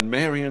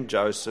Mary and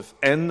Joseph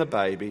and the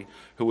baby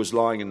who was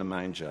lying in the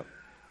manger.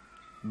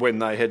 When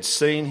they had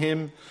seen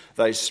him,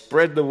 they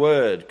spread the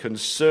word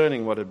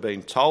concerning what had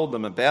been told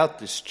them about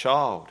this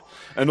child.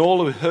 And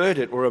all who heard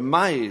it were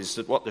amazed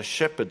at what the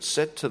shepherds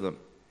said to them.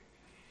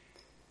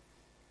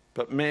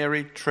 But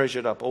Mary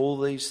treasured up all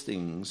these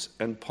things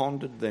and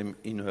pondered them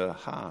in her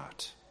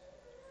heart.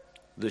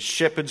 The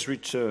shepherds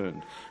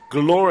returned,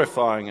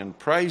 glorifying and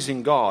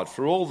praising God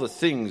for all the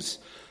things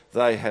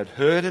they had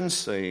heard and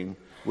seen,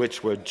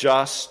 which were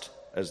just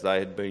as they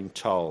had been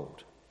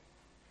told.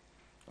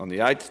 On the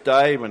 8th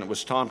day, when it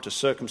was time to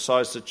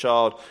circumcise the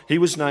child, he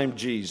was named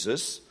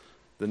Jesus,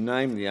 the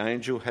name the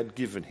angel had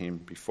given him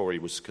before he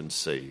was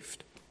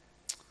conceived.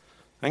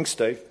 Thanks,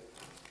 Steve.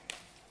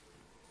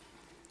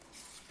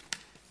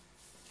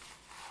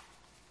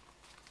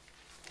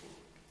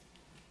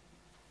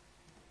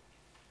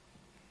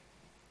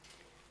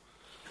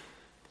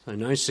 So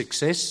no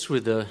success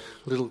with a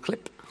little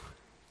clip?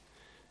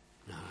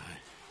 No.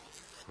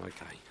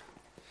 Okay.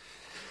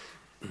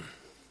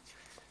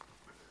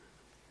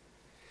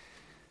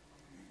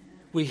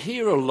 We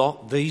hear a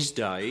lot these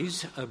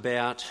days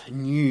about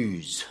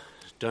news,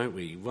 don't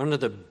we? One of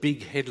the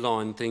big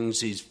headline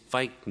things is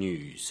fake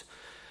news.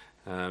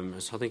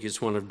 So I think it's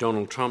one of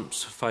Donald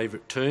Trump's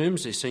favourite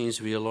terms. There seems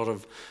to be a lot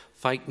of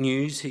fake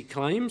news, he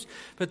claims.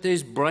 But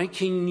there's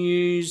breaking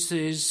news,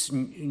 there's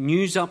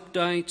news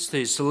updates,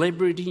 there's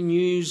celebrity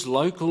news,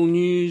 local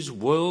news,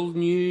 world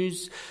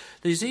news.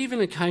 There's even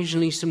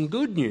occasionally some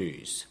good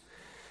news.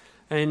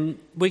 And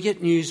we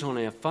get news on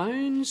our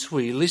phones,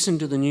 we listen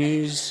to the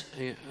news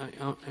in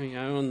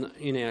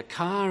our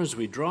car as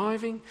we're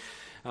driving,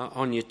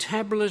 on your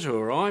tablet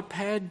or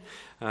iPad,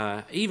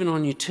 even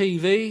on your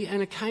TV,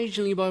 and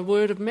occasionally by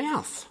word of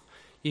mouth.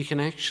 You can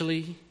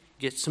actually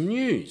get some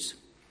news.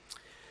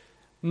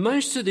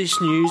 Most of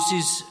this news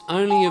is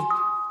only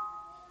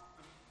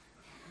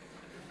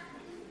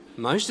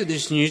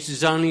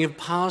of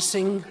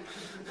passing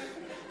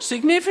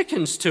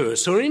significance to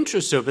us or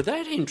interest to us, but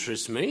that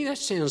interests me. That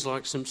sounds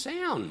like some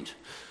sound.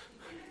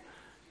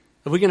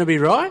 Are we going to be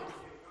right?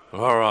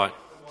 All right.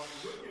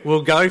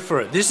 We'll go for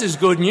it. This is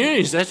good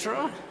news, that's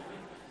right.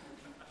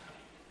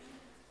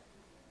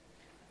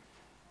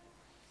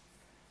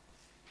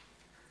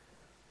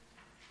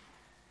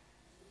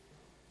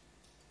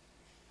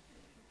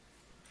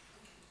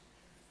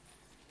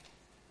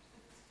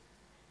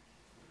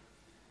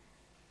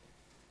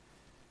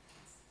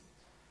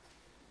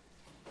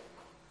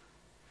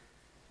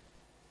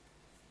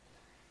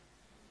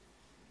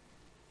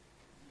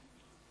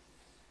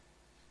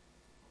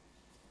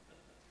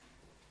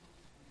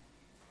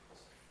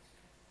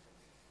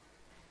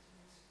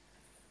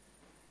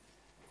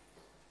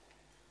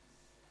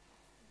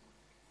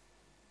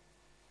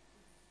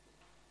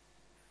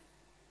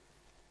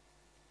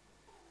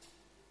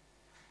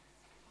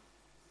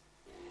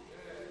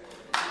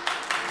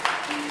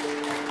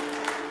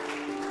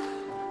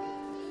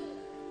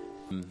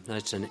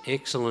 That's an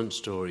excellent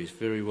story. It's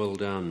very well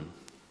done.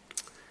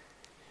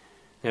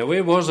 Now,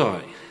 where was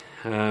I?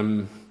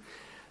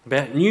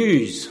 About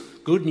news,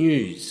 good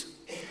news.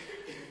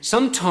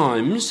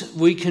 Sometimes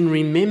we can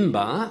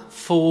remember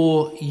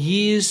for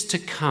years to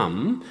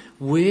come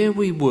where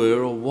we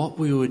were or what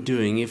we were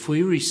doing if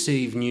we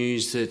receive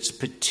news that's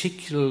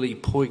particularly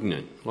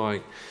poignant,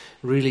 like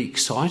really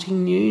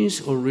exciting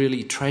news or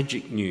really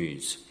tragic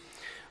news.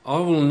 I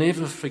will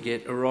never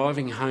forget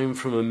arriving home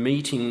from a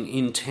meeting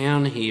in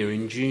town here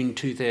in June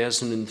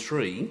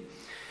 2003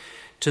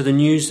 to the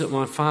news that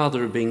my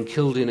father had been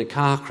killed in a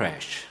car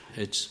crash.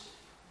 It's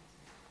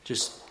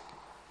just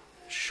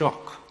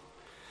shock.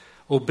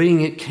 Or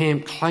being at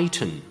Camp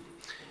Clayton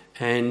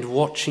and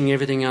watching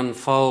everything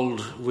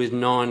unfold with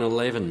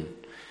 9/11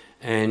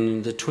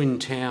 and the Twin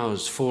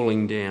Towers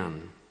falling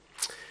down.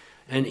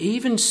 And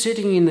even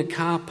sitting in the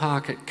car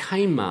park at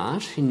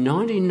Kmart in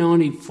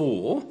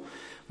 1994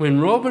 when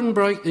Robin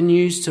broke the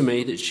news to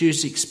me that she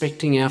was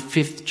expecting our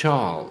 5th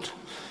child,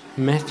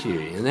 Matthew.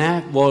 And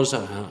that was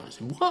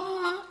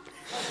what?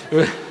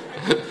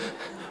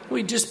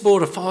 We just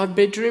bought a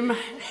 5-bedroom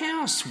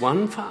house,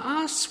 one for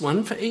us,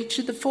 one for each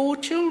of the 4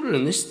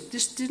 children.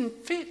 This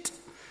didn't fit.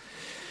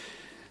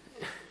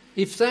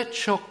 If that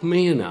shocked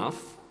me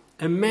enough,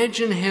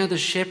 imagine how the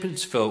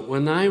shepherds felt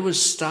when they were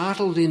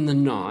startled in the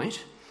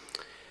night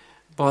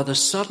by the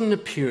sudden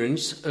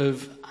appearance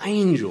of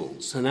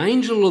angels, an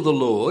angel of the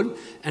Lord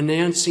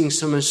announcing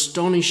some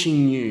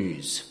astonishing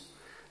news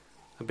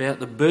about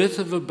the birth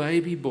of a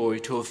baby boy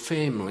to a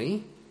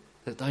family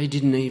that they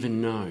didn't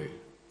even know.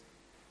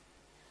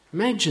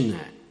 Imagine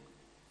that.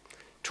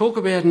 Talk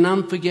about an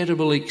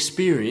unforgettable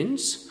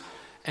experience,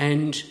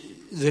 and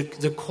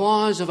the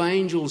choirs of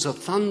angels are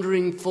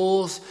thundering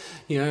forth,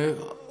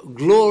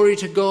 glory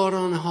to God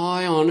on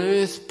high, on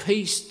earth,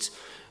 peace,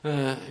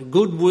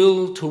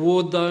 goodwill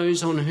toward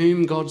those on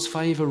whom God's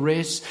favour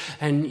rests.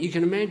 And you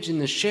can imagine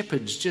the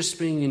shepherds just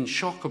being in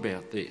shock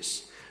about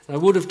this. They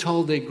would have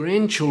told their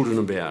grandchildren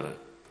about it.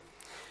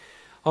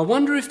 I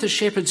wonder if the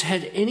shepherds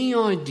had any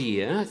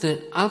idea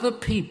that other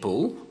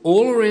people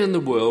all around the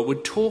world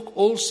would talk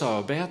also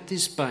about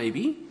this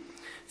baby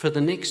for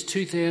the next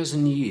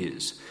 2,000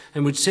 years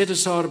and would set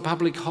aside a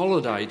public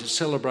holiday to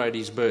celebrate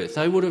his birth.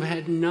 They would have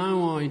had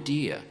no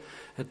idea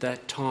at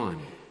that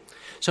time.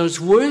 So it's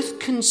worth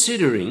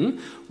considering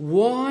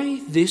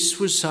why this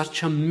was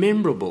such a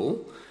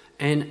memorable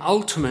and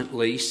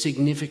ultimately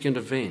significant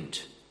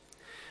event.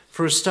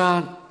 For a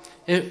start,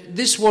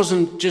 this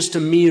wasn't just a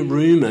mere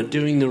rumour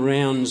doing the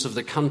rounds of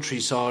the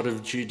countryside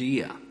of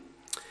Judea.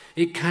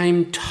 It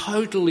came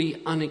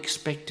totally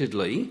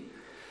unexpectedly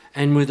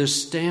and with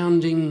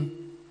astounding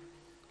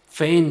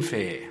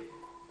fanfare.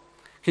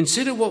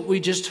 Consider what we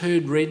just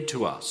heard read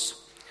to us.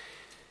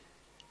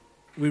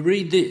 We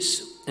read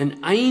this: "An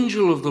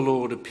angel of the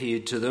Lord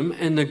appeared to them,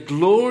 and the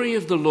glory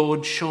of the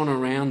Lord shone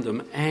around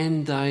them,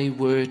 and they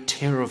were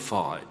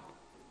terrified.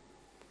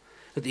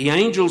 But the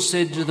angel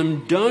said to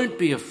them, 'Don't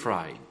be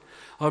afraid.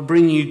 I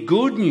bring you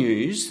good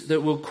news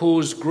that will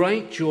cause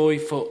great joy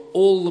for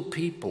all the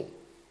people.'"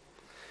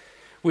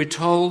 We're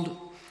told,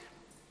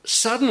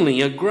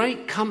 "Suddenly a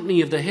great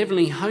company of the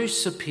heavenly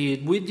hosts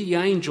appeared with the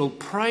angel,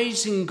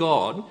 praising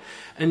God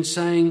and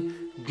saying,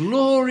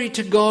 'Glory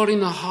to God in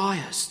the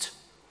highest,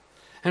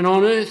 and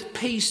on earth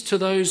peace to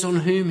those on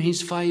whom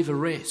his favour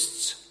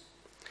rests.'"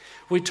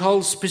 We're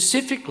told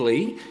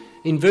specifically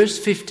in verse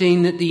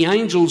 15 that the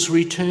angels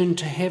returned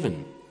to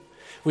heaven.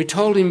 We're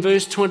told in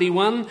verse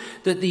 21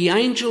 that the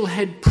angel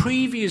had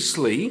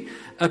previously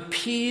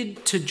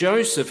appeared to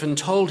Joseph and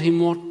told him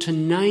what to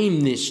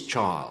name this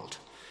child.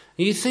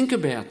 You think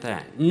about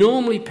that.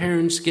 Normally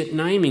parents get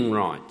naming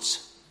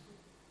rights.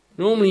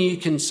 Normally you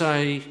can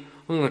say,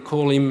 "I'm going to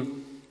call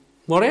him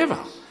whatever."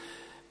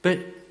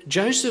 But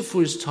Joseph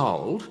was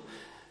told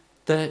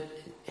that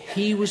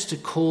he was to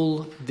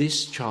call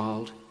this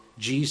child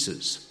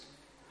Jesus.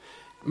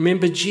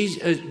 Remember,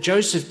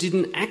 Joseph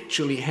didn't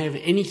actually have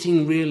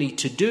anything really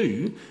to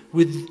do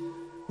with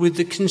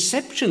the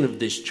conception of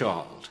this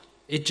child.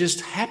 It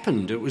just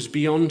happened. It was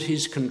beyond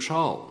his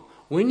control.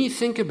 When you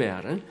think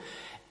about it,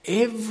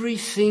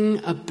 everything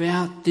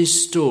about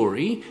this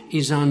story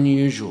is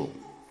unusual.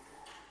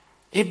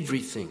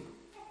 Everything.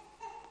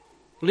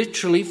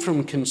 Literally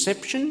from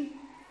conception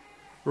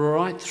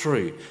right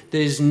through.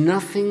 There's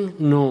nothing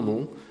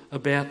normal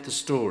about the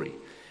story.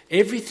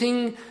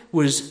 Everything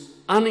was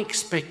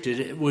unexpected.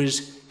 It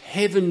was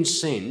heaven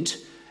sent,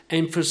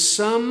 and for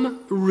some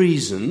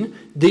reason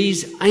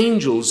these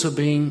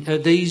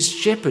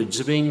shepherds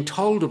are being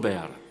told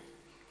about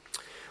it.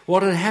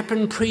 What had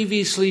happened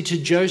previously to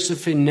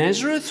Joseph in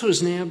Nazareth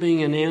was now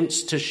being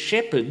announced to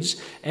shepherds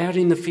out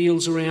in the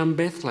fields around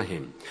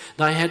Bethlehem.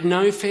 They had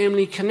no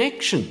family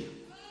connection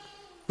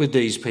with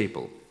these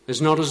people.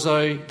 It's not as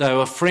though they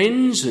were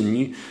friends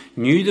and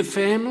knew the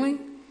family.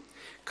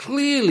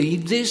 Clearly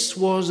this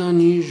was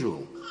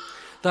unusual.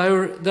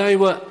 They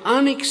were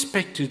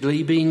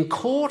unexpectedly being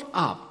caught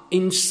up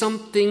in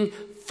something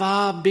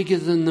far bigger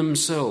than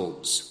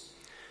themselves.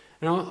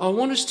 Now, I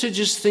want us to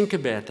just think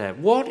about that.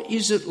 What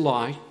is it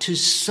like to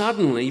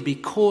suddenly be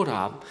caught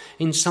up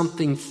in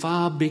something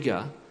far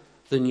bigger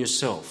than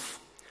yourself?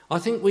 I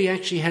think we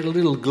actually had a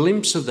little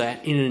glimpse of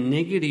that in a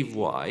negative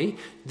way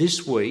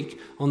this week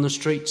on the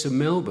streets of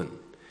Melbourne,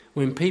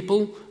 when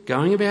people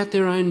going about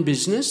their own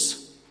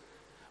business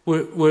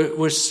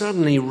were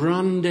suddenly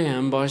run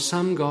down by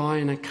some guy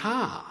in a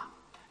car.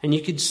 And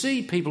you could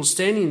see people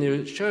standing there.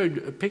 It showed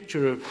a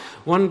picture of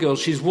one girl.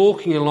 She's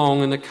walking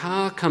along and the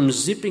car comes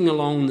zipping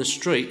along the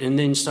street and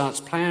then starts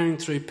ploughing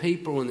through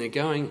people and they're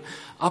going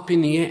up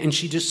in the air, and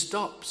she just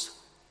stops.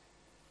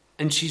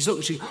 And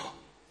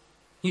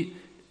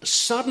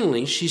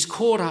suddenly she's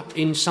caught up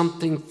in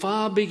something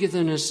far bigger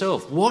than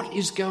herself. What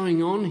is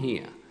going on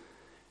here?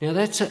 Now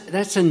that's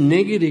a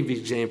negative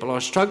example. I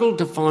struggled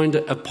to find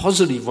a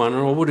positive one,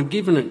 or I would have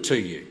given it to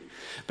you.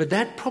 But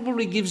that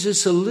probably gives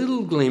us a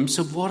little glimpse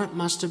of what it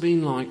must have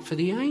been like for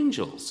the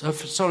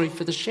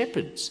for the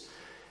shepherds.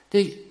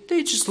 They're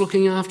just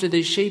looking after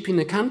their sheep in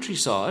the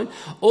countryside.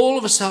 All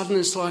of a sudden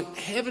it's like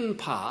heaven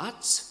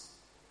parts.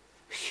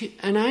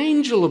 An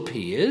angel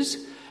appears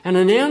and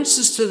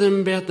announces to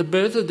them about the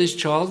birth of this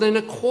child. Then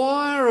a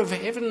choir of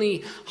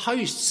heavenly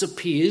hosts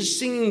appears,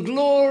 singing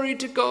glory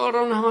to God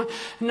on high.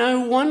 No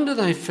wonder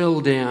they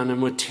fell down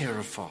and were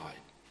terrified.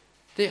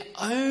 They're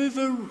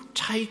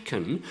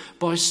overtaken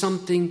by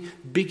something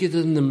bigger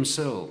than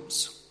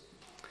themselves.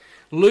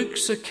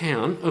 Luke's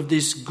account of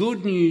this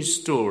good news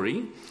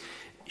story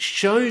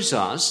shows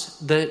us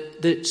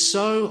that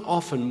so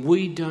often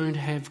we don't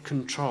have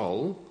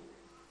control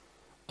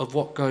of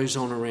what goes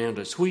on around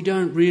us. We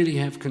don't really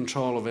have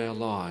control of our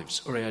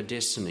lives or our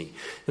destiny.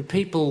 The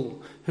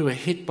people who were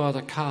hit by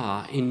the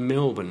car in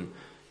Melbourne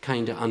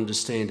came to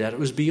understand that. It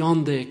was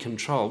beyond their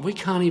control. We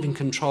can't even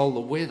control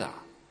the weather.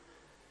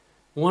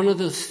 One of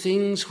the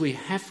things we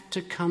have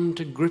to come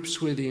to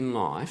grips with in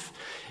life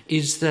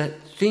is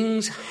that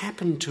things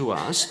happen to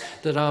us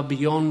that are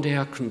beyond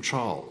our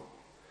control.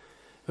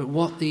 But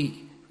what the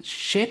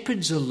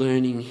shepherds are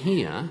learning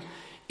here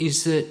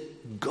is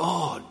that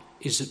God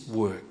is at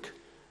work.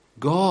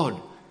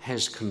 God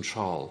has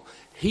control.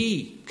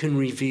 He can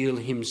reveal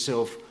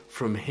himself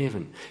from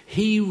heaven.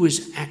 He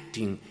was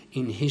acting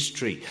in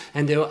history.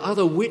 And there were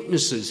other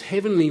witnesses,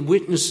 heavenly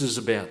witnesses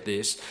about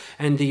this.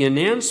 And the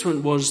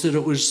announcement was that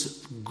it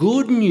was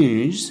good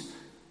news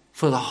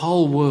for the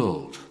whole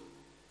world.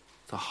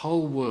 The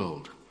whole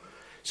world.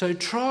 So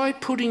try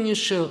putting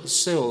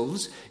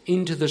yourselves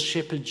into the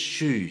shepherd's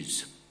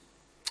shoes.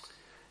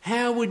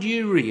 How would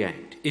you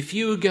react if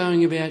you were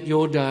going about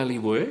your daily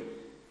work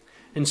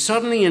and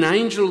suddenly an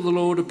angel of the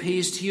Lord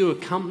appears to you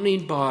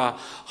accompanied by a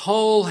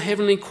whole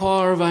heavenly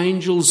choir of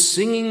angels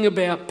singing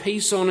about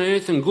peace on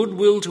earth and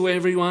goodwill to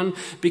everyone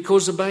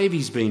because a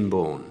baby's been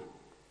born?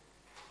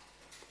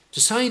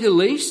 To say the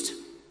least,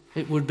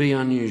 it would be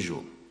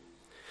unusual.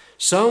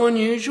 So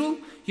unusual,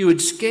 you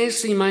would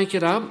scarcely make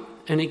it up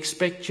and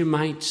expect your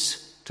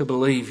mates to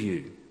believe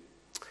you.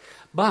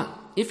 But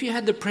if you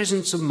had the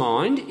presence of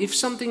mind, if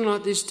something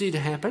like this did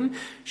happen,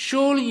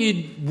 surely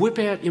you'd whip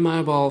out your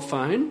mobile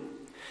phone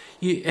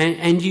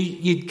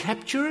you'd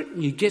capture it,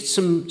 you'd get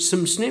some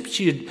snips,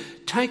 you'd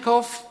take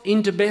off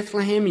into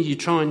Bethlehem and you'd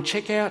try and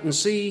check out and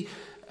see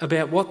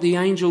about what the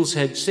angels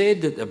had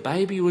said, that the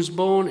baby was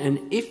born,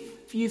 and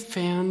if you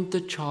found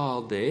the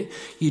child there,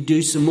 you'd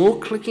do some more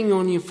clicking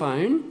on your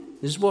phone.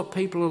 This is what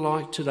people are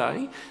like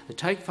today. They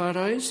take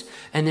photos,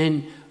 and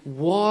then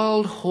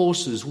wild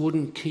horses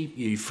wouldn't keep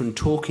you from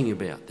talking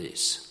about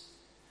this.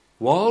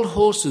 Wild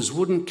horses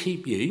wouldn't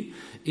keep you,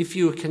 if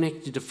you were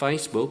connected to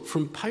Facebook,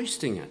 from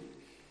posting it.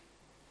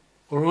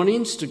 Or on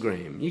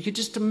Instagram. You could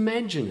just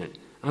imagine it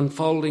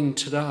unfolding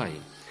today.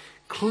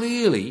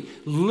 Clearly,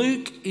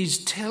 Luke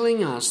is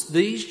telling us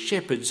these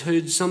shepherds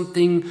heard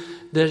something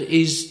that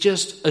is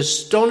just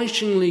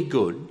astonishingly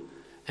good,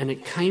 and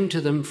it came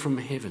to them from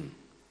heaven.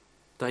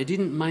 They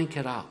didn't make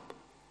it up.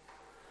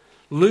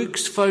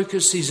 Luke's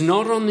focus is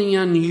not on the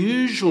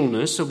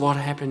unusualness of what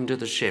happened to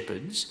the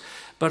shepherds,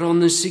 but on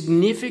the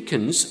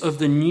significance of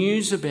the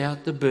news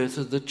about the birth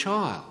of the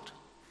child.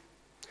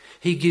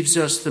 He gives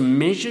us the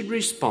measured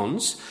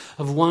response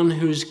of one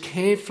who has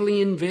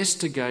carefully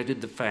investigated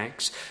the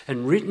facts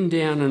and written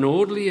down an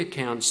orderly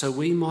account so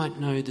we might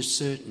know the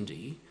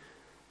certainty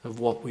of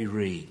what we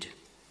read.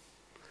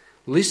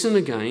 Listen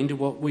again to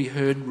what we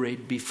heard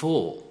read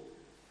before.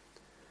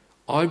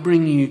 I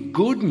bring you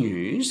good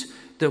news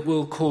that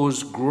will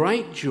cause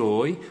great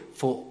joy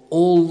for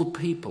all the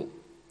people.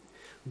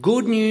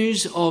 Good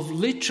news of,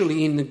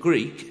 literally in the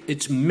Greek,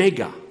 it's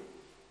mega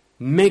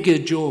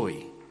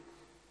joy.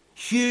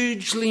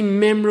 Hugely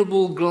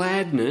memorable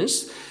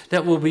gladness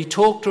that will be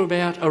talked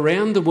about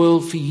around the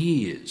world for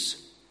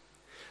years.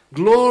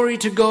 Glory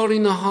to God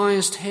in the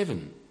highest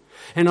heaven,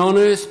 and on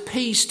earth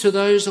peace to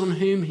those on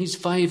whom his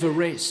favour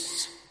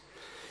rests.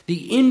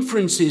 The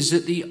inference is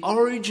that the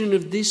origin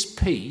of this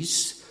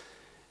peace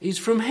is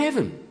from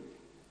heaven,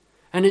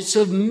 and it's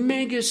of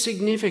mega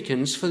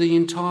significance for the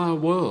entire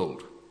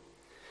world.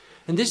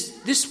 And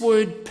this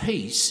word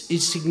peace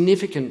is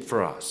significant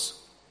for us.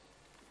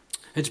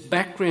 Its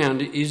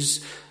background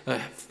is a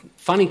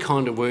funny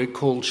kind of word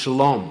called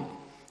shalom.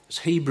 It's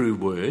a Hebrew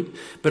word,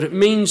 but it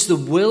means the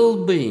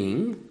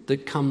well-being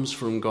that comes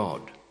from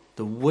God.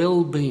 The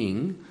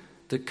well-being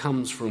that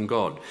comes from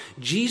God.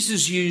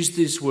 Jesus used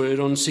this word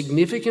on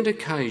significant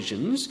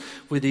occasions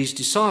with his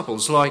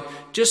disciples, like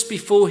just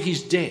before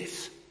his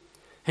death.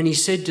 And he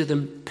said to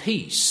them,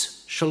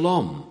 peace,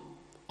 shalom,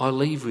 I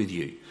leave with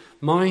you.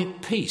 My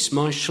peace,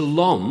 my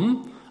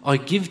shalom, I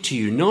give to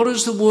you, not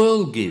as the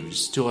world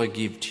gives do I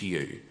give to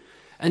you.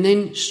 And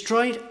then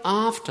straight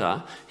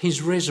after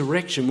his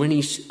resurrection, when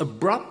he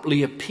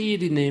abruptly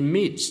appeared in their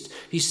midst,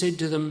 he said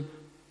to them,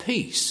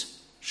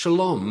 peace,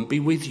 shalom, be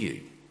with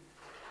you.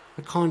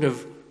 A kind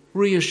of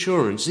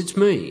reassurance, it's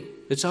me,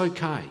 it's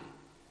okay.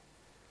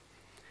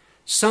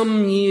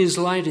 Some years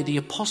later, the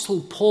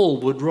Apostle Paul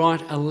would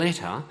write a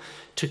letter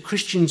to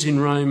Christians in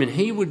Rome, and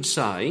he would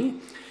say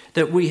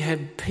that we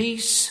have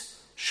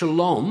peace,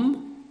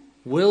 shalom,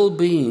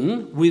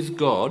 well-being with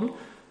God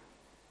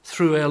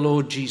through our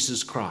Lord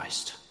Jesus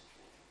Christ.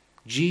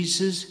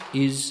 Jesus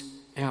is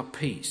our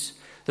peace.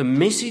 The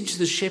message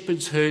the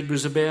shepherds heard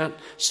was about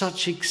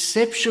such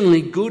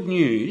exceptionally good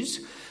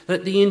news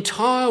that the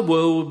entire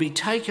world will be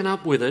taken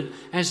up with it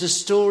as a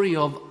story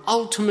of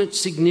ultimate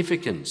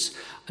significance.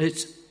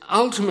 It's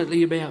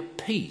ultimately about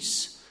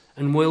peace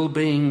and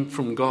well-being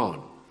from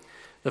God.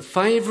 The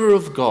favour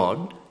of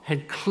God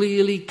had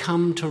clearly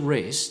come to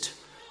rest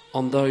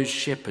on those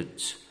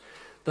shepherds.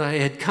 They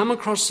had come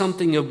across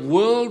something of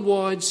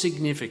worldwide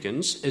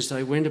significance as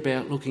they went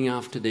about looking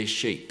after their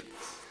sheep.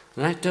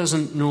 That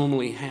doesn't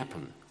normally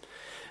happen.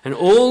 And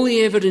all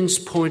the evidence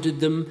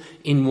pointed them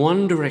in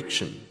one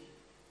direction,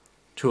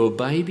 to a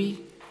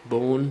baby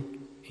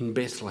born in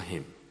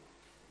Bethlehem.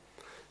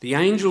 The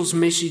angel's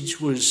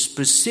message was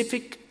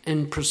specific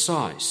and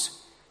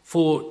precise.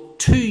 For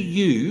to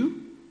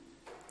you,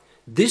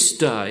 this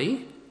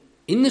day,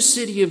 in the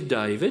city of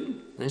David,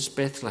 that's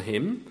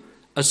Bethlehem,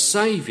 a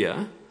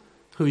Saviour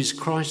who is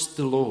Christ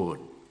the Lord.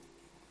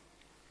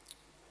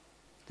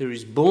 There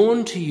is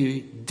born to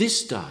you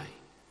this day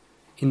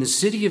in the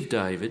city of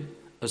David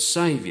a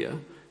Saviour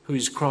who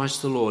is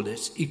Christ the Lord.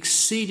 It's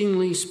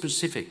exceedingly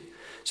specific.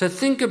 So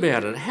think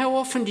about it. How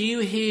often do you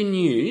hear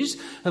news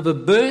of a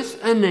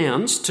birth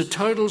announced to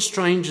total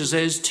strangers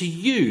as to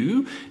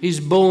you is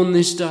born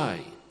this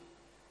day?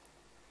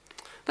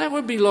 That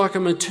would be like a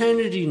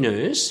maternity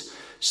nurse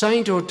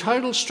saying to a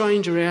total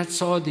stranger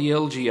outside the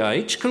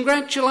LGH,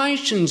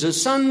 "Congratulations, a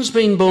son's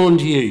been born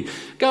to you.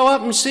 Go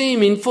up and see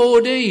him in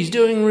 4D, he's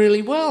doing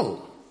really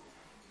well."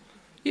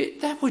 Yeah,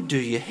 that would do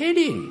your head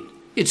in.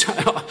 You'd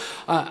say,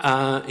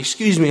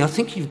 "Excuse me, I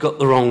think you've got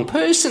the wrong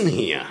person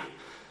here.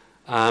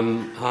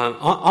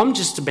 I'm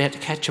just about to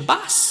catch a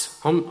bus.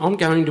 I'm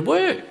going to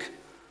work."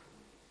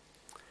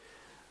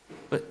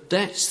 But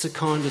that's the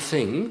kind of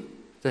thing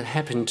that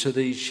happened to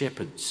these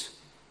shepherds.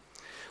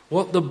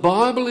 What the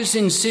Bible is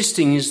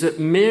insisting is that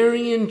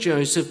Mary and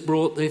Joseph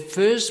brought their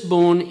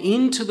firstborn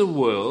into the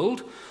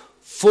world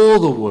for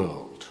the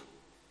world.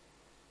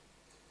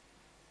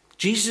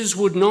 Jesus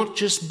would not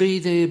just be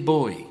their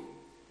boy.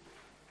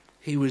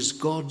 He was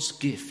God's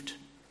gift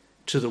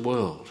to the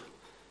world.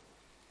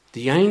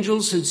 The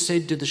angels had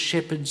said to the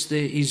shepherds,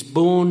 "There is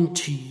born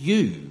to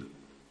you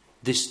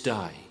this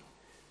day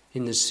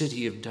in the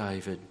city of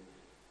David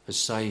a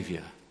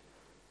Saviour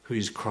who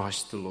is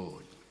Christ the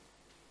Lord."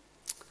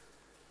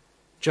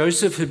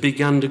 Joseph had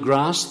begun to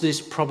grasp this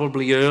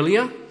probably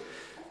earlier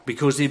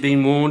because he'd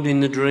been warned in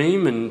the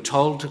dream and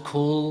told to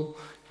call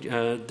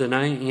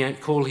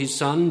his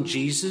son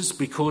Jesus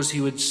because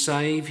he would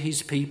save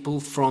his people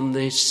from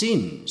their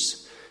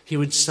sins. He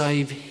would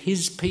save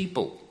his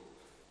people,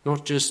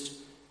 not just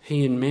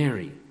he and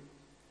Mary.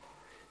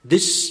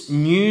 This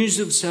news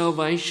of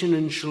salvation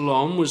and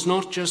shalom was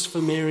not just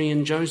for Mary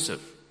and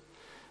Joseph,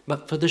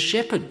 but for the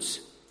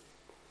shepherds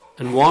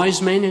and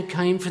wise men who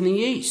came from the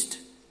east,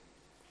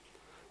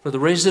 for the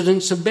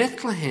residents of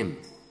Bethlehem,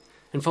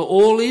 and for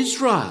all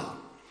Israel,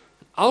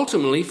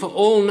 ultimately for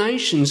all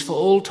nations for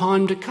all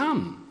time to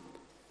come,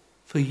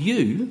 for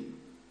you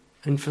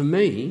and for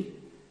me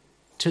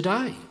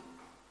today.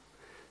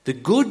 The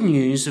good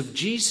news of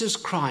Jesus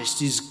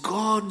Christ is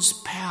God's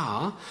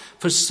power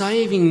for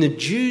saving the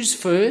Jews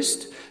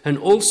first and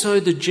also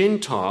the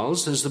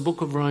Gentiles, as the book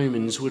of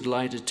Romans would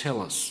later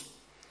tell us.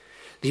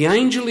 The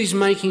angel is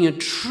making a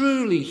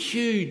truly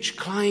huge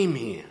claim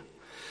here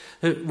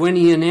when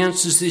he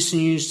announces this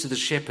news to the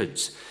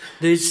shepherds.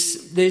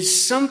 There's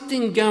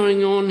something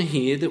going on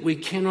here that we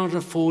cannot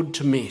afford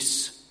to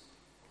miss.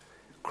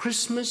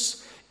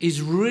 Christmas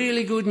is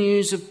really good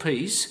news of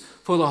peace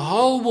for the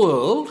whole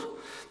world,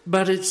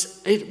 but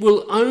it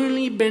will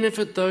only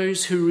benefit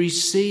those who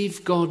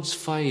receive God's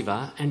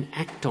favour and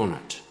act on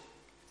it.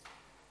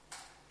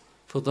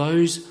 For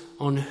those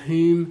on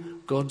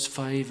whom God's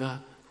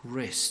favour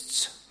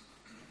rests.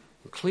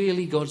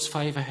 Clearly God's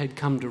favour had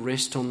come to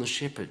rest on the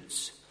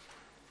shepherds.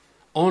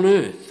 On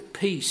earth,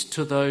 peace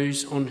to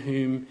those on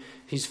whom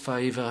his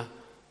favour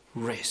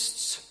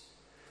rests.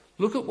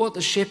 Look at what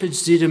the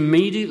shepherds did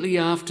immediately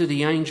after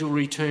the angel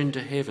returned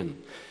to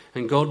heaven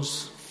and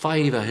God's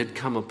favour had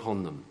come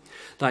upon them.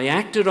 They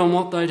acted on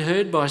what they'd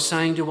heard by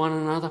saying to one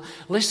another,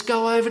 "Let's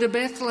go over to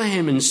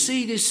Bethlehem and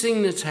see this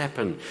thing that's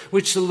happened,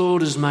 which the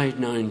Lord has made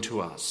known to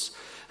us."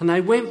 And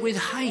they went with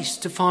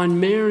haste to find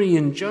Mary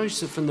and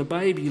Joseph and the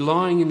baby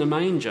lying in the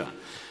manger.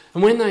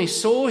 And when they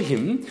saw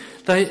him,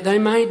 they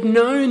made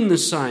known the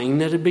saying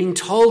that had been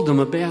told them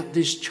about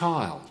this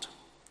child.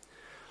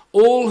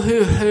 All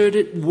who heard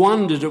it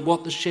wondered at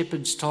what the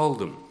shepherds told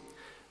them.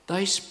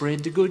 They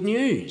spread the good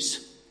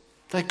news.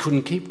 They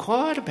couldn't keep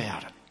quiet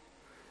about it.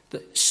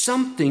 That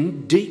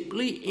something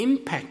deeply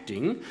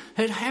impacting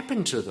had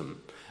happened to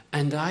them,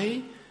 and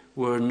they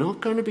were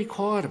not going to be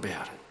quiet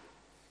about it.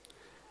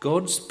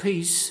 God's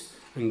peace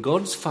and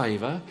God's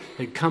favour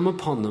had come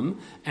upon them,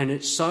 and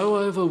it so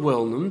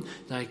overwhelmed them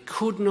they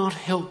could not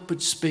help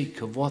but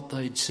speak of what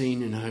they'd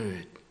seen and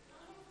heard.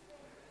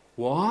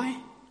 Why?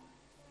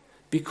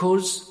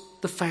 Because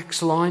the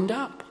facts lined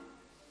up.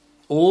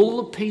 All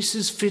the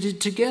pieces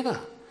fitted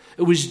together.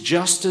 It was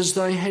just as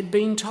they had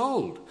been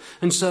told,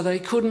 and so they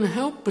couldn't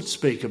help but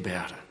speak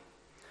about it.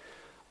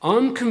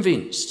 I'm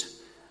convinced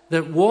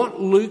that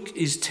what Luke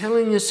is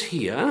telling us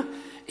here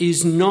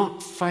is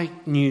not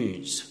fake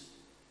news.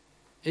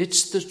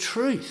 It's the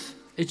truth.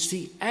 It's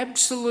the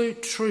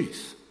absolute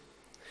truth.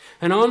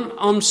 And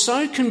I'm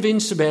so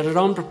convinced about it,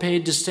 I'm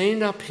prepared to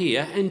stand up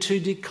here and to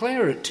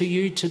declare it to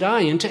you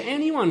today and to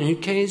anyone who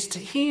cares to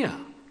hear.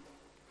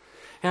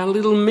 Our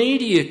little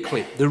media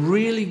clip, the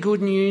really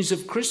good news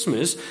of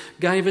Christmas,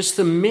 gave us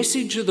the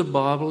message of the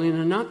Bible in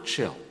a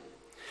nutshell.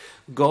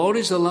 God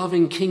is a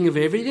loving king of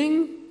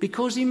everything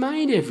because he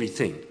made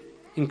everything,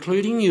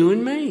 including you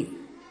and me.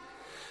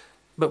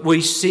 But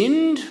we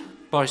sinned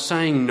by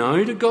saying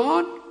no to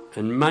God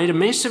and made a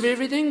mess of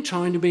everything,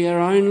 trying to be our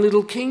own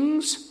little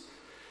kings.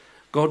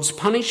 God's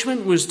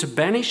punishment was to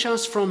banish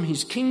us from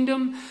his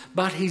kingdom,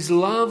 but his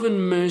love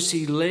and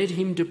mercy led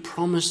him to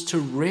promise to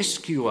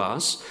rescue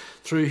us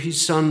through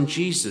his son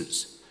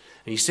Jesus.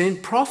 And he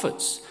sent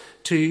prophets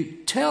to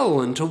tell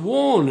and to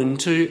warn and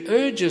to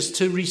urge us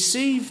to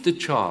receive the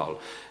child.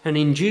 And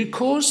in due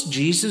course,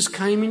 Jesus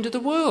came into the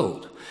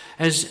world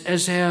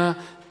as our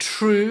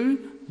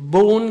true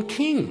born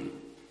King,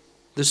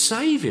 the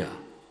Saviour.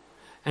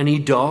 And he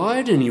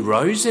died and he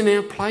rose in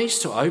our place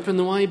to open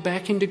the way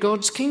back into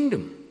God's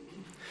kingdom.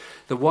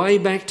 The way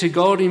back to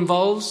God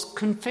involves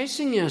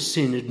confessing our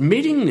sin,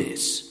 admitting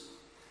this,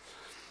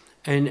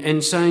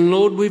 and saying,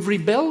 Lord, we've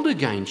rebelled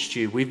against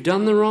you, we've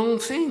done the wrong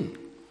thing.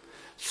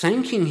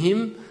 Thanking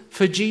him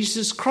for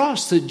Jesus'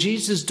 cross, that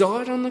Jesus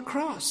died on the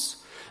cross,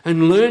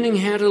 and learning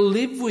how to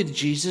live with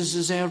Jesus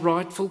as our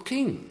rightful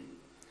King.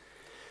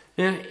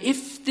 Now,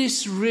 if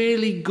this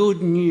really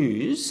good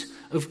news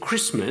of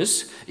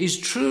Christmas is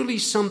truly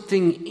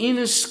something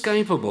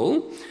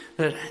inescapable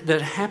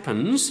that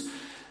happens,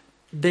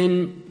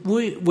 then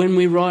when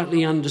we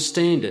rightly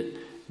understand it,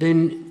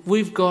 then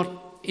we've got,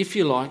 if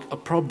you like, a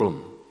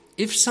problem.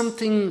 If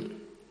something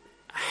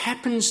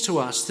happens to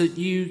us that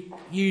you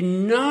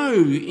know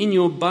in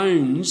your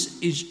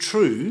bones is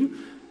true,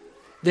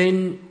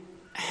 then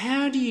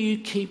how do you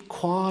keep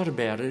quiet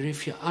about it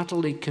if you're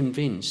utterly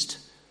convinced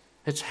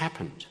it's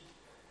happened?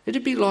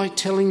 It'd be like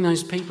telling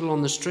those people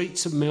on the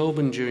streets of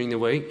Melbourne during the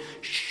week,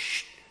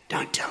 shh,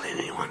 don't tell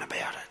anyone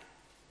about it.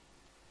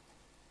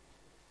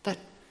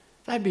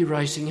 They'd be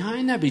racing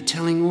home, they'd be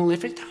telling all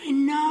everything. They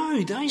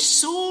know, they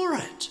saw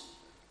it.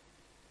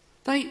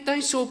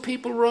 They saw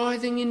people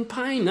writhing in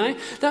pain.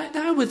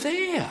 They were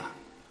there.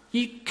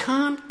 You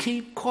can't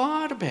keep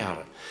quiet about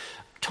it.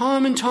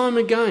 Time and time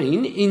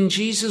again in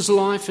Jesus'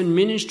 life and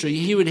ministry,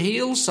 he would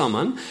heal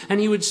someone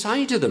and he would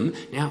say to them,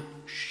 now,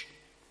 shh,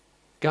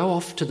 go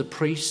off to the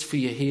priest for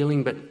your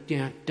healing, but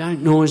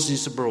don't noise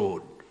this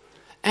abroad.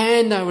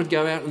 And they would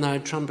go out and they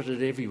would trumpet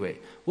it everywhere.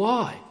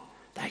 Why?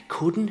 They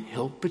couldn't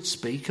help but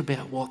speak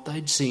about what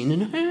they'd seen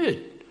and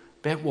heard,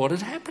 about what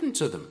had happened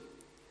to them.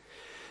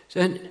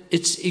 And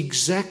it's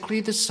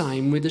exactly the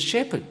same with the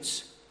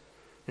shepherds.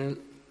 Now,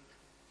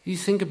 you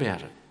think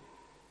about it.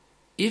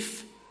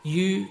 If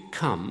you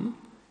come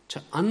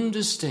to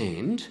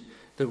understand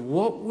that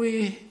what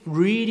we're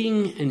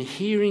reading and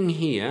hearing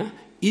here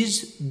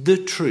is the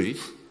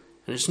truth,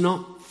 and it's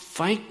not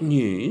fake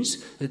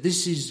news, that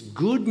this is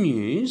good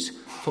news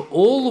for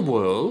all the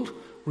world,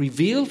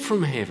 revealed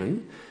from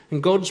heaven,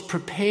 and God's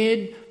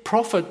prepared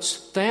prophets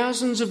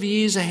thousands of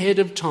years ahead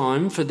of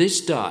time for this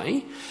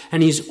day,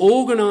 and he's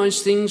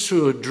organised things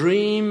through a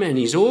dream, and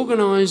he's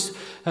organised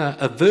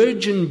a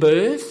virgin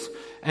birth,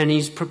 and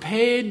he's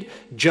prepared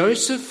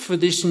Joseph for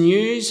this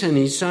news, and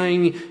he's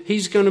saying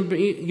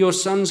your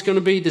son's going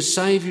to be the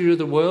saviour of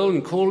the world,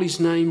 and call his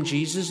name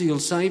Jesus. He'll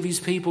save his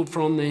people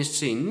from their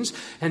sins.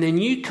 And then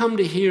you come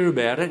to hear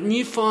about it, and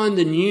you find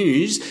the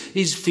news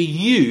is for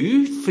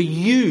you. For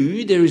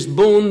you, there is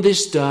born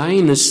this day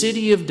in the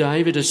city of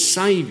David a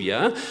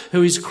saviour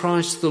who is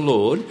Christ the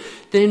Lord.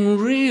 Then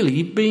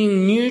really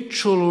being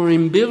neutral or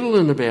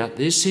ambivalent about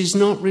this is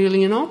not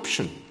really an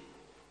option.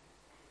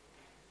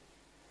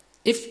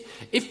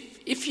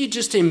 If you're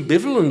just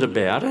ambivalent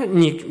about it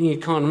and you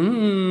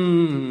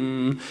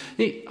kind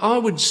of, I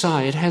would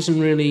say it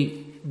hasn't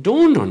really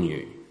dawned on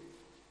you.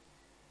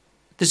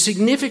 The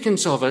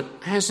significance of it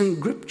hasn't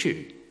gripped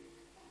you.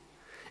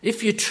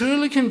 If you're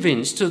truly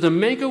convinced of the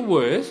mega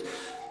worth,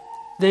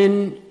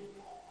 then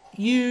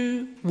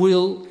you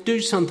will do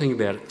something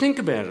about it. Think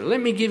about it.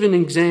 Let me give an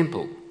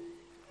example.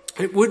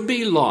 It would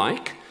be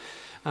like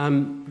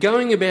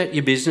going about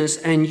your business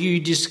and you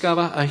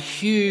discover a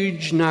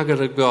huge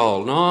nugget of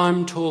gold. And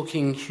I'm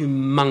talking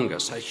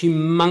humongous, a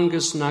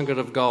humongous nugget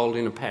of gold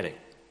in a paddock.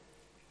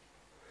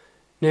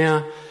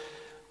 Now,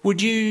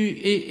 would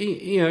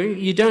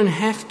you don't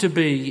have to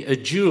be a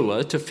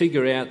jeweller to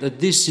figure out that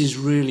this is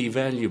really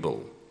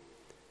valuable.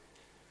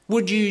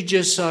 Would you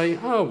just say,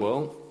 oh,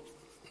 well,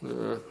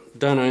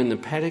 don't own the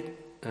paddock,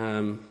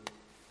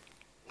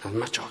 not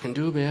much I can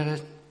do about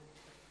it,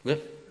 let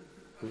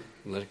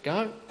it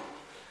go?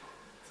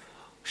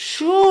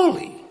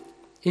 Surely,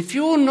 if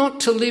you're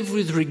not to live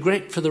with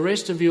regret for the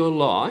rest of your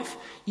life,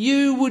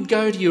 you would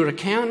go to your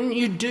accountant,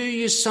 you'd do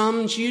your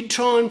sums, you'd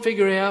try and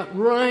figure out,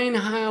 rain,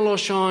 hail or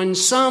shine,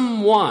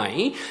 some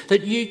way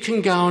that you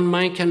can go and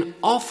make an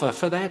offer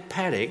for that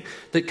paddock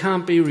that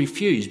can't be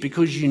refused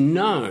because you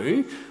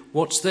know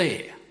what's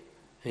there.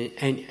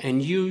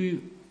 And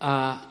you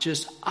are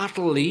just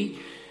utterly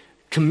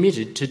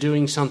committed to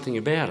doing something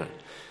about it.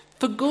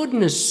 For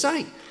goodness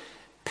sake,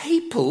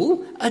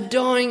 people are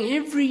dying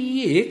every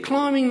year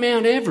climbing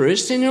Mount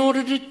Everest in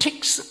order to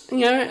tick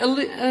something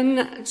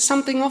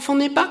off on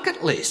their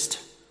bucket list.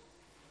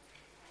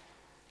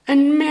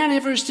 And Mount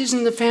Everest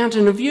isn't the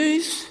fountain of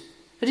youth.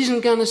 It isn't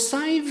going to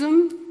save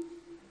them.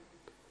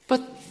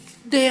 But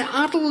they're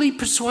utterly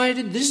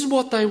persuaded this is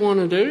what they want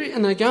to do,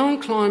 and they go and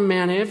climb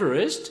Mount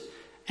Everest,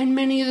 and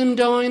many of them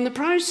die in the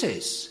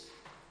process.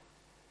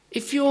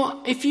 If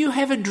you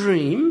have a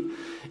dream,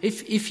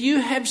 if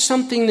you have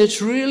something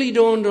that's really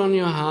dawned on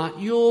your heart,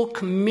 you're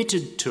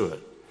committed to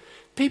it.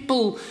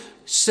 People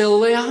sell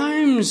their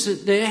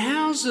homes, their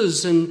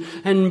houses,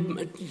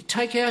 and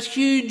take out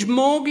huge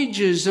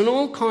mortgages and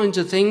all kinds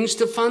of things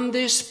to fund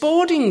their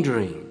sporting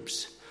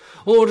dreams,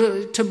 or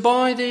to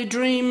buy their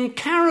dream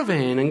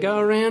caravan and go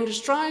around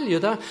Australia.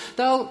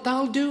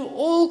 They'll do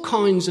all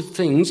kinds of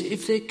things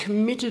if they're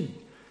committed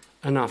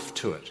enough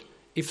to it,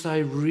 if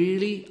they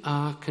really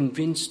are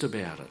convinced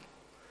about it.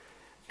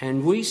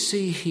 And we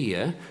see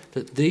here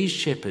that these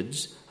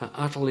shepherds are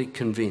utterly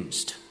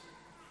convinced.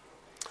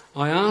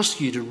 I ask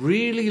you to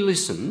really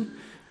listen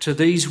to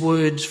these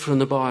words from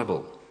the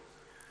Bible.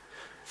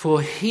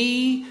 For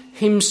he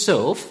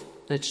himself,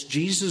 that's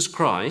Jesus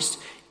Christ,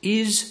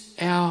 is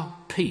our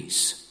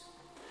peace.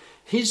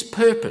 His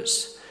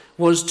purpose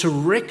was to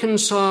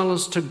reconcile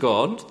us to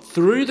God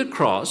through the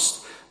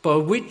cross, by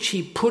which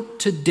he put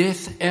to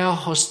death our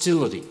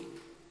hostility.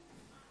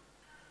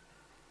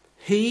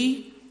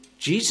 He,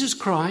 Jesus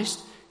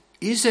Christ,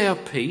 is our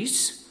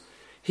peace.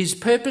 His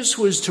purpose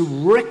was to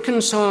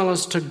reconcile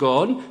us to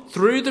God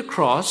through the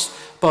cross,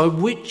 by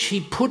which he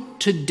put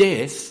to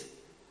death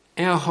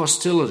our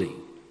hostility.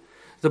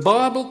 The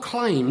Bible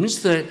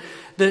claims that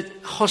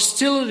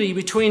hostility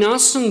between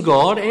us and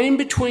God and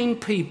between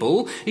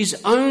people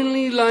is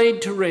only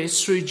laid to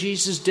rest through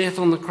Jesus' death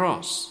on the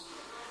cross.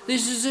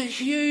 This is a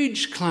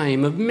huge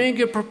claim of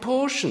mega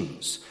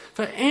proportions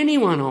for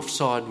anyone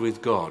offside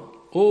with God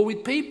or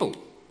with people.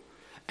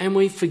 And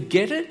we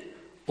forget it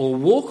or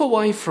walk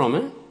away from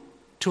it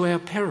to our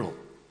peril.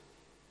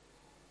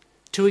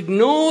 To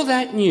ignore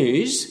that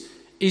news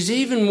is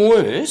even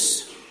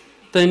worse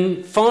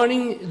than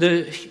finding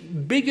the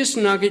biggest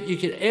nugget you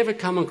could ever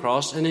come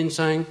across and then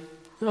saying,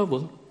 oh,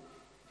 well,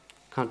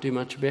 can't do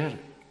much about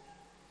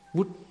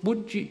it.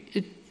 Would you?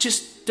 It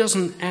just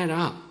doesn't add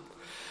up.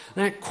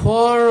 That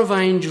choir of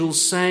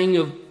angels sang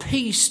of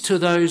peace to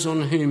those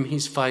on whom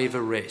his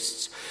favour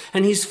rests.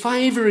 And his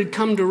favour had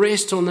come to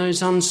rest on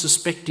those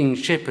unsuspecting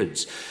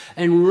shepherds.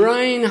 And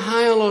rain,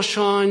 hail or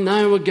shine,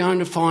 they were going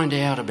to find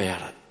out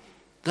about it.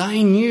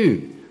 They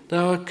knew. They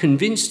were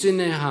convinced in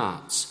their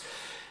hearts.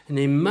 And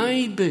there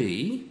may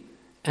be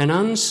an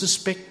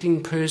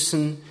unsuspecting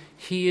person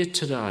here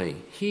today,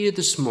 here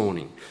this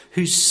morning,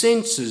 who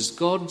senses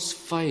God's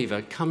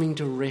favour coming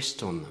to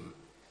rest on them.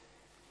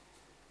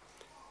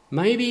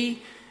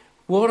 Maybe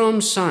what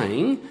I'm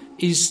saying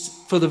is,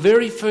 for the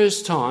very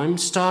first time,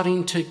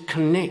 starting to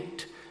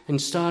connect and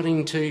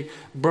starting to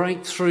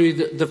break through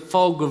the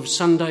fog of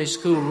Sunday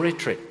school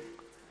rhetoric.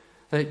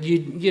 That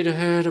you'd have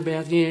heard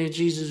about,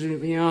 Jesus,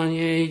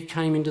 he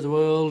came into the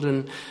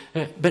world.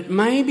 But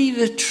maybe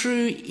the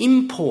true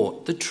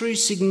import, the true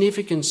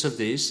significance of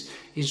this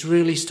is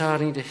really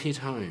starting to hit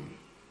home.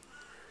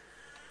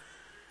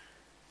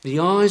 The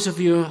eyes of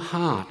your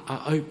heart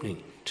are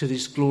opening to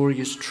this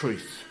glorious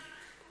truth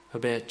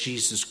about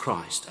Jesus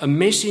Christ. A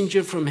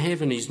messenger from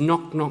heaven is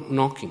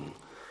knocking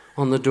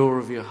on the door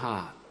of your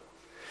heart.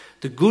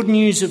 The good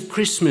news of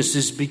Christmas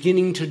is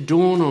beginning to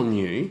dawn on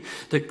you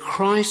that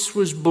Christ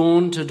was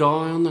born to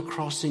die on the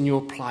cross in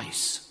your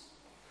place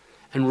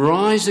and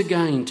rise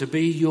again to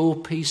be your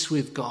peace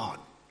with God.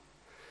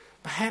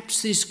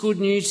 Perhaps this good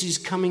news is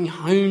coming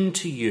home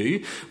to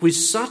you with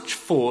such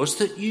force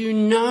that you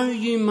know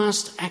you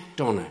must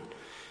act on it.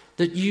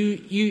 That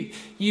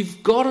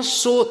you've got to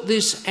sort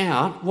this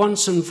out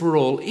once and for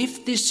all.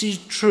 If this is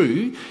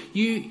true,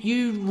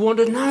 you want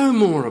to know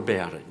more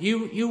about it.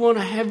 You want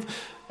to have,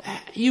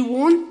 you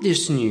want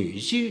this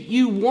news.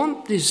 You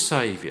want this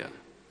Saviour,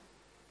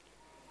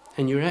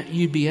 and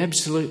you'd be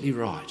absolutely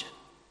right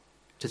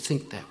to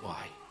think that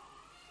way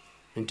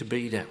and to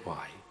be that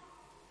way.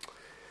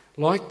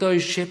 Like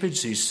those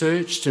shepherds who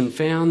searched and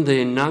found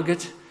their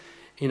nugget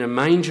in a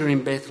manger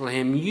in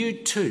Bethlehem, you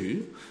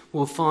too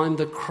will find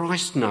the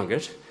Christ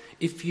nugget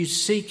if you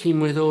seek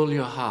him with all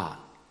your heart.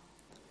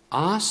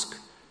 Ask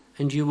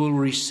and you will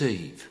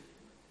receive.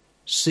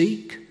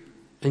 Seek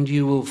and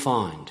you will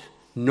find.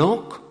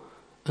 Knock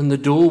and the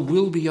door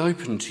will be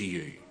open to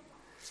you.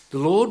 The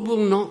Lord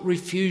will not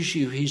refuse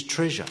you his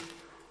treasure.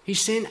 He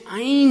sent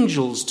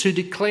angels to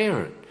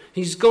declare it.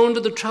 He's gone to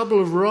the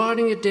trouble of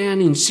writing it down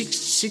in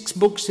six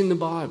books in the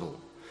Bible.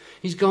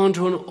 He's gone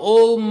to an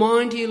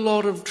almighty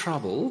lot of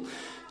trouble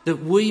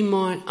that we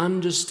might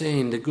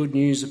understand the good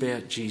news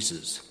about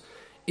Jesus.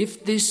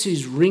 If this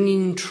is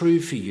ringing true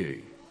for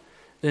you,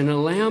 then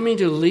allow me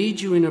to lead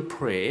you in a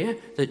prayer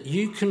that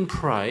you can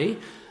pray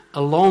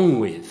along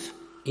with,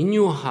 in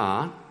your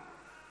heart,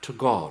 to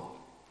God.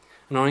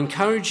 And I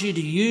encourage you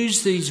to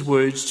use these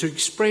words to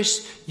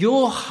express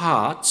your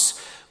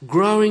heart's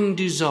growing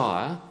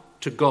desire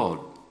to God.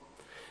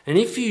 And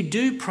if you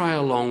do pray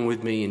along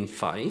with me in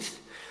faith,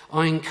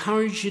 I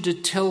encourage you to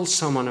tell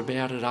someone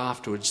about it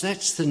afterwards.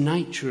 That's the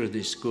nature of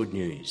this good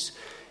news.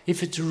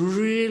 If it's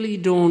really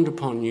dawned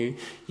upon you,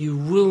 you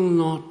will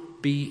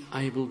not be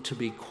able to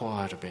be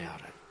quiet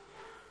about it.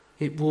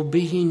 It will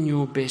be in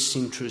your best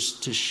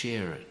interest to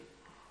share it.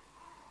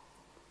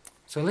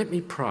 So let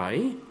me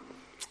pray,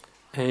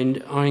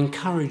 and I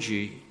encourage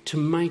you to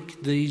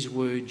make these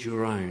words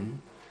your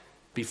own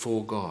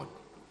before God.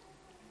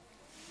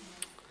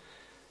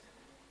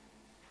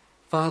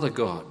 Father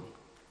God,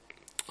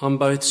 I'm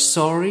both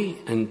sorry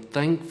and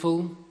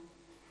thankful,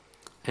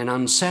 and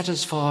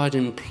unsatisfied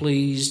and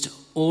pleased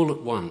all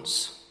at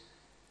once.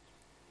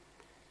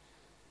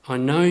 I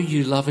know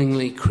you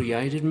lovingly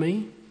created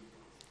me,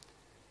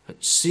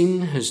 but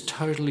sin has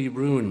totally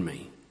ruined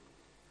me.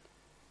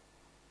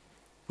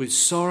 With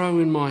sorrow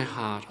in my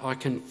heart, I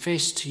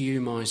confess to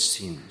you my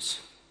sins.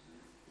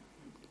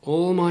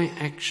 All my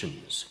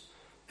actions,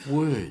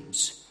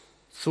 words,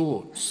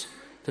 thoughts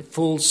that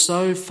fall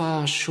so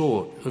far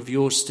short of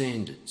your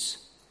standards.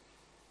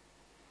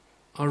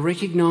 I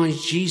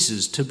recognise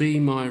Jesus to be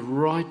my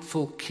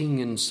rightful King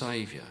and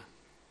Saviour.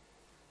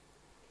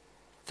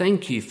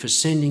 Thank you for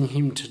sending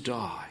him to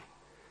die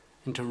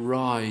and to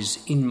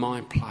rise in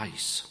my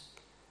place,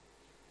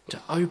 to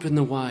open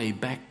the way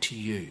back to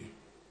you.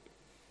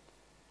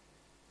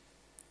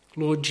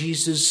 Lord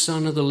Jesus,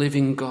 Son of the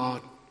living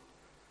God,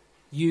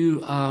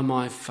 you are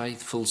my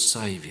faithful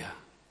Saviour.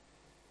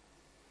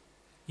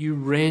 You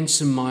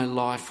ransomed my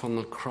life on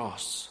the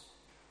cross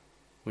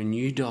when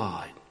you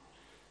died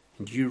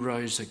and you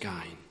rose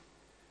again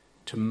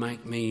to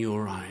make me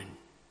your own.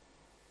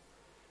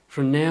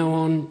 From now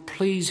on,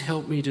 please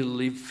help me to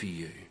live for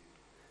you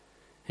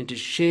and to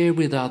share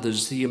with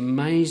others the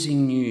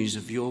amazing news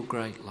of your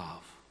great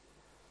love.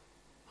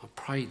 I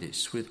pray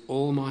this with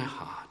all my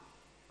heart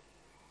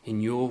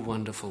in your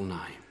wonderful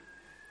name.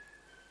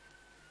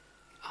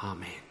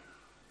 Amen.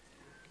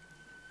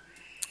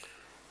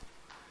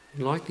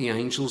 Like the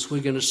angels,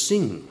 we're going to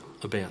sing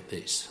about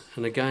this.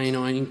 And again,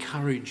 I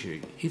encourage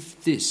you,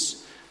 if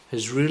this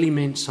has really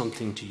meant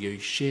something to you,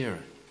 share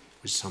it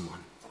with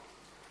someone.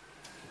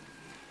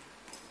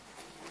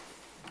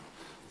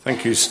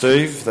 Thank you,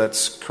 Steve.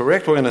 That's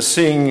correct. We're going to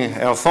sing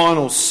our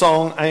final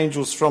song,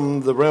 Angels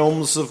from the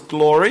Realms of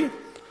Glory.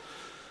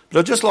 But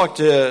I'd just like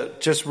to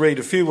read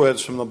a few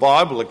words from the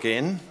Bible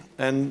again.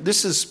 And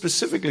this is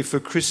specifically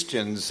for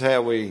Christians,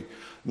 how we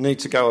need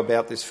to go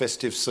about this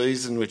festive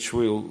season, which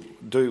we'll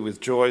do with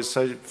joy.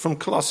 So from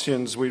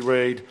Colossians we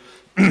read,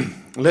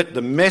 "Let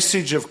the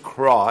message of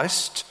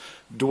Christ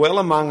dwell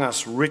among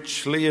us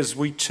richly as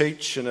we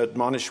teach and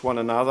admonish one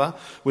another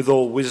with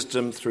all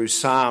wisdom through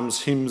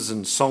psalms, hymns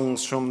and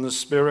songs from the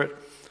Spirit,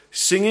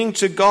 singing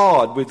to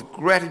God with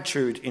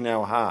gratitude in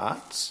our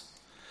hearts.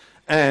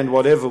 And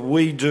whatever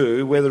we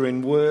do, whether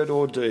in word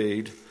or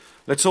deed,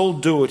 let's all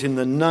do it in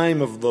the name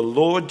of the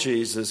Lord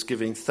Jesus,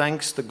 giving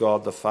thanks to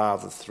God the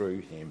Father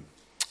through him."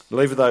 I'll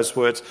leave with those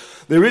words.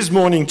 There is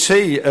morning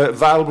tea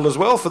available as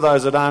well for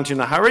those that aren't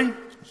in a hurry.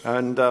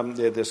 And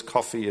there's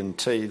coffee and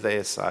tea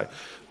there, so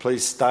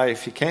please stay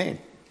if you can.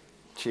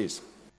 Cheers.